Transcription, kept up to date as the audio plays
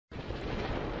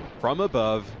From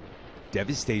above,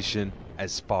 devastation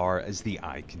as far as the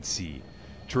eye can see.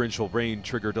 Torrential rain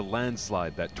triggered a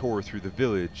landslide that tore through the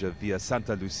village of Villa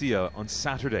Santa Lucia on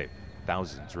Saturday.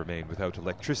 Thousands remain without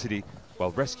electricity while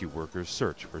rescue workers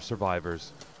search for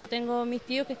survivors.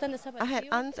 I had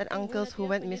aunts and uncles who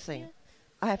went missing.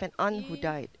 I have an aunt who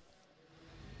died.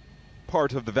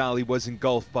 Part of the valley was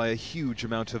engulfed by a huge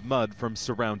amount of mud from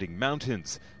surrounding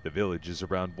mountains. The village is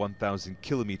around 1,000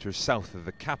 kilometers south of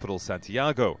the capital,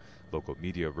 Santiago. Local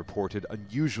media reported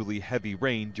unusually heavy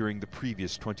rain during the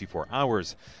previous 24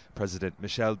 hours. President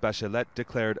Michelle Bachelet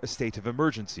declared a state of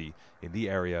emergency in the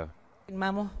area.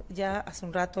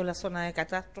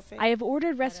 I have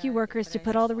ordered rescue workers to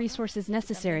put all the resources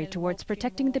necessary towards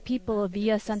protecting the people of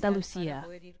Villa Santa Lucia.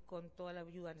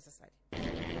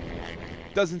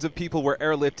 Dozens of people were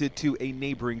airlifted to a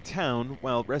neighboring town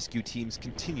while rescue teams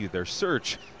continue their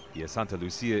search. Villa Santa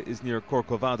Lucia is near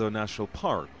Corcovado National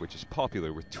Park, which is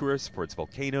popular with tourists for its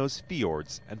volcanoes,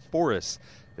 fjords, and forests.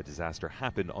 The disaster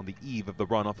happened on the eve of the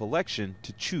runoff election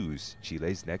to choose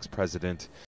Chile's next president.